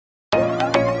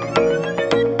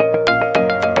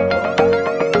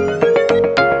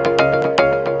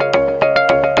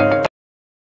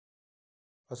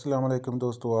السلام علیکم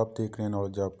دوستو، آپ دیکھ رہے ہیں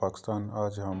نالج آف پاکستان۔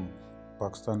 آج ہم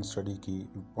پاکستان اسٹڈی کی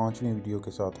 5ویں ویڈیو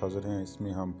کے ساتھ حاضر ہیں۔ اس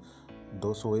میں ہم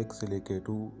 201 سے لے کے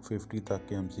 250 تک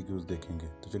کے MCQs دیکھیں گے۔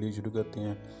 تو چلیے شروع کرتے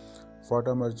ہیں۔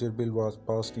 FATA merger bill was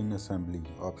passed in assembly.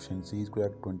 Option C is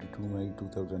correct 22 May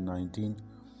 2019۔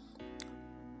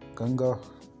 کنگا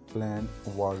plane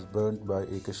was burnt by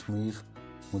a Kashmir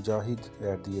Mujahid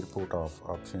at the airport of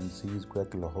option C is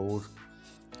correct Lahore.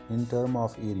 In term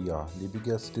of area, the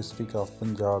biggest district of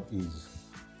Punjab is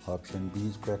option B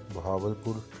is correct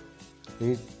Bahawalpur.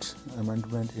 8th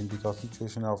Amendment in the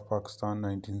Constitution of Pakistan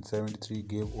 1973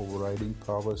 gave overriding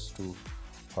powers to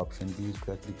option B is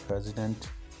correct the President.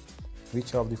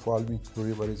 Which of the following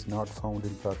river is not found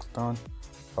in Pakistan?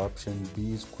 Option B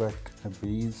is correct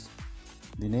Breeze.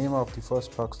 The name of the first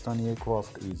Pakistani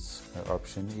aircraft is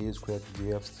option A is correct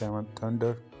JF-7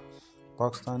 Thunder.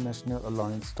 Pakistan National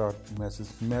Alliance started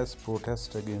mass protest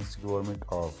against the government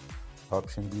of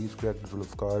option B is correct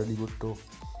Zulfikar Ali Bhutto.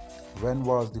 When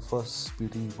was the first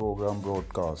PT program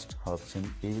broadcast? Option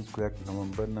A is correct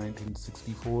November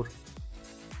 1964.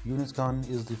 Yunus Khan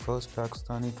is the first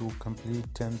Pakistani to complete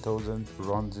 10,000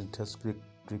 runs in Test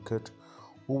cricket.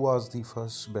 Who was the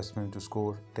first batsman to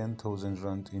score 10,000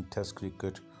 runs in Test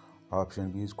cricket? Option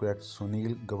B is correct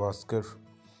Sunil Gavaskar.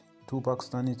 Two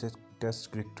Pakistani Test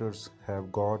cricketers have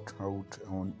got out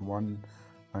on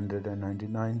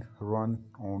 199 run.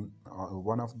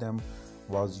 One of them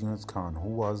was Yunus Khan.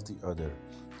 Who was the other?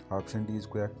 Option D is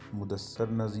correct Mudassar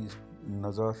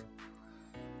Nazar.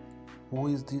 Who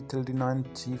is the 39th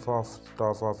Chief of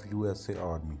Staff of USA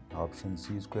Army? Option C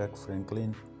is correct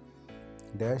Franklin.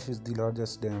 Dash is the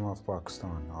largest dam of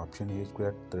Pakistan. Option A is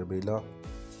correct Tarbela.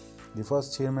 The first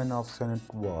chairman of Senate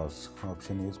was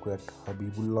option A is correct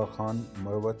Habibullah Khan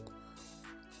Marwat.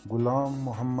 Ghulam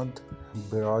Muhammad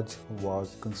Barrage was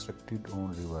constructed on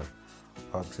river.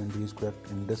 Option D is correct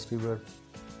Indus River.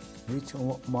 Which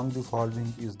among the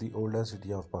following is the oldest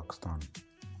city of Pakistan?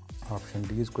 Option D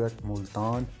is correct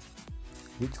Multan.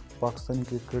 Which Pakistani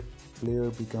cricket player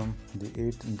became the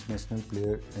 8th international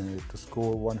player to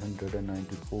score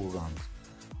 194 runs?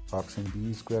 Option B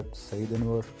is correct Saeed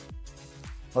Anwar.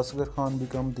 Asghar Khan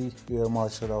became the Air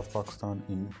Marshal of Pakistan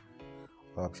in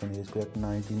option A is correct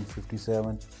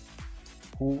 1957.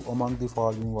 Who among the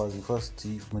following was the first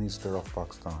Chief Minister of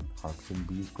Pakistan? Option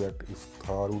B is correct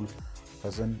Iftikharul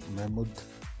Hasan Mahmud.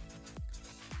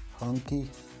 Hanki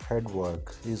Headwork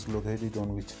is located on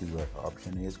which river?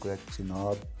 Option A is correct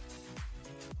Chenab.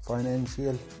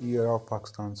 Financial year of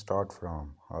Pakistan start from?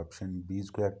 Option B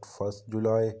is correct 1st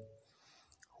July.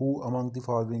 Who among the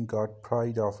following got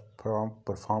pride of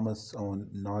performance on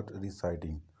not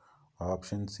reciting?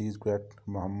 Option C is correct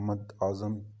Muhammad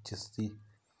Azam Chisti.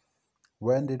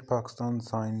 When did Pakistan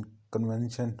sign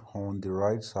Convention on the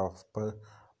Rights of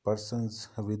Persons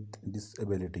with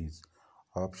Disabilities?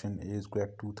 Option A is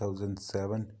correct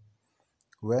 2007.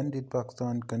 When did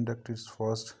Pakistan conduct its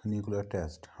first nuclear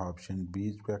test? Option B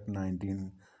is correct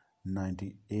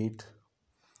 1998.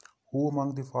 Who among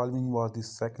the following was the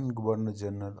second Governor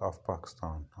General of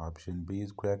Pakistan? Option B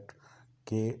is correct K.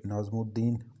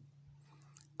 Nazmuddin.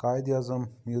 Quaid-e-Azam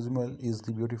Museum is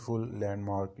the beautiful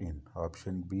landmark in?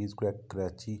 Option B is correct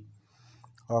Karachi.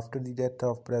 After the death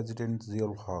of President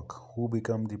Ziaul Haq, who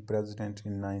became the president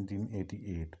in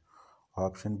 1988?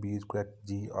 Option B is correct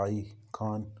G.I.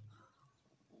 Khan.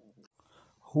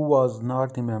 Who was not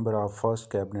the member of first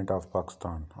cabinet of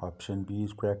Pakistan? Option B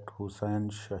is correct Hussain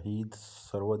Shahid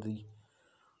Sarwadi.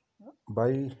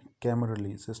 Bicameral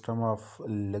system of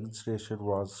legislation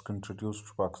was introduced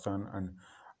to Pakistan and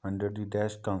under the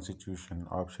Dash Constitution.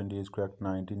 Option D is correct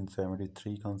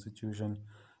 1973 Constitution.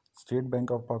 State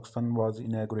Bank of Pakistan was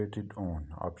inaugurated on?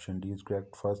 Option D is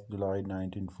correct 1st July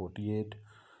 1948.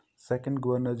 Second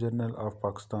Governor General of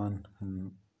Pakistan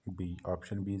B.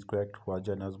 Option B is correct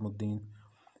Khwaja Nazmuddin.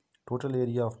 Total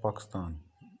area of Pakistan?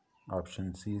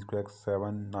 Option C is correct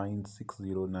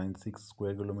 796096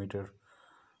 square kilometer.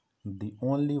 The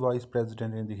only vice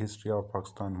president in the history of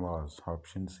Pakistan was?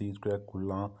 Option C is correct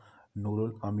Ghulam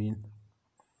Nurul Amin.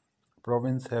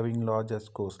 Province having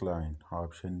largest coastline?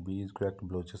 Option B is correct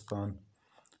Balochistan.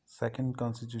 Second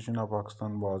Constitution of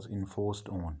Pakistan was enforced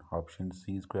on? Option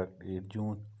C is correct 8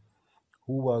 June.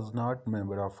 Who was not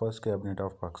member of first cabinet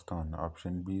of Pakistan?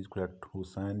 Option B is correct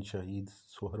Hussain Shahid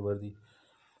Sohrawardi.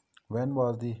 When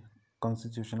was the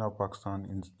Constitution of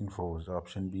Pakistan enforced?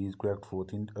 Option B is correct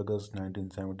 14th August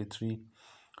 1973.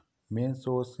 Main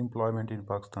source employment in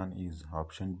Pakistan is?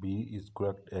 Option B is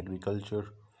correct agriculture.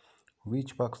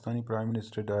 Which Pakistani Prime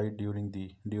Minister died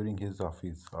during his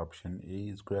office? Option A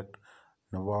is correct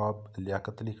Nawab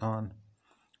Liaquat Ali Khan.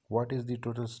 What is the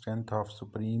total strength of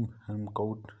Supreme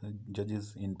Court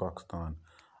judges in Pakistan?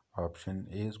 Option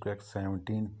A is correct,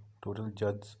 17 total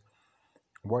judges.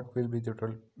 What will be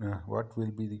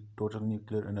the total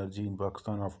nuclear energy in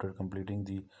Pakistan after completing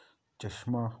the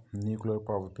Chashma nuclear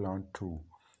power plant 2?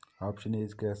 Option A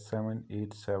is correct,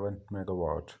 787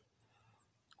 megawatt.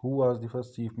 Who was the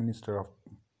first Chief Minister of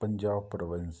Punjab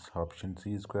province? Option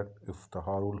C is correct,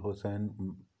 Iftikharul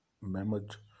Hussain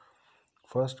Mahmud.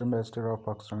 First ambassador of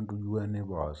Pakistan to UNA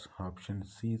was? Option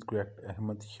C is correct,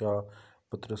 Ahmad Shah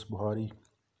Patras Buhari.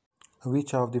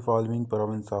 Which of the following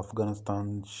provinces of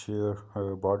Afghanistan share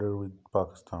a border with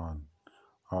Pakistan?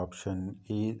 Option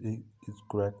A is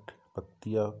correct,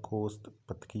 Paktiya Coast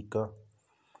Patkika.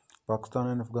 Pakistan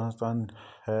and Afghanistan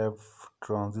have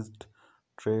transit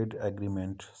trade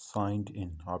agreement signed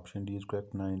in? Option D is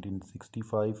correct,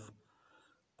 1965.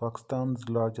 Pakistan's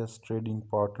largest trading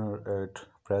partner at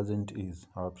present is?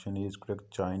 Option A is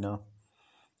correct, China.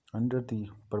 Under the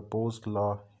proposed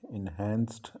law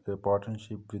enhanced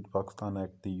partnership with Pakistan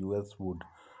Act, the US would?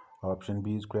 Option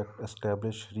B is correct,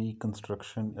 establish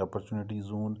reconstruction opportunity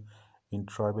zone in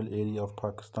tribal area of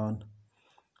Pakistan.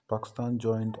 Pakistan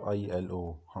joined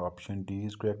ILO. Option D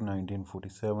is correct,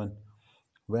 1947.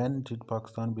 When did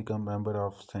Pakistan become member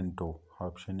of CENTO?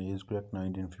 Option A is correct,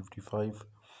 1955.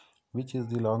 Which is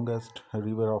the longest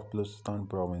river of Balochistan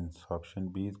province? Option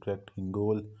B is correct,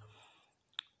 Hingol.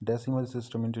 Decimal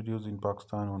system introduced in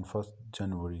Pakistan on 1st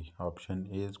January. Option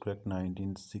A is correct,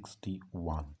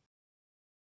 1961.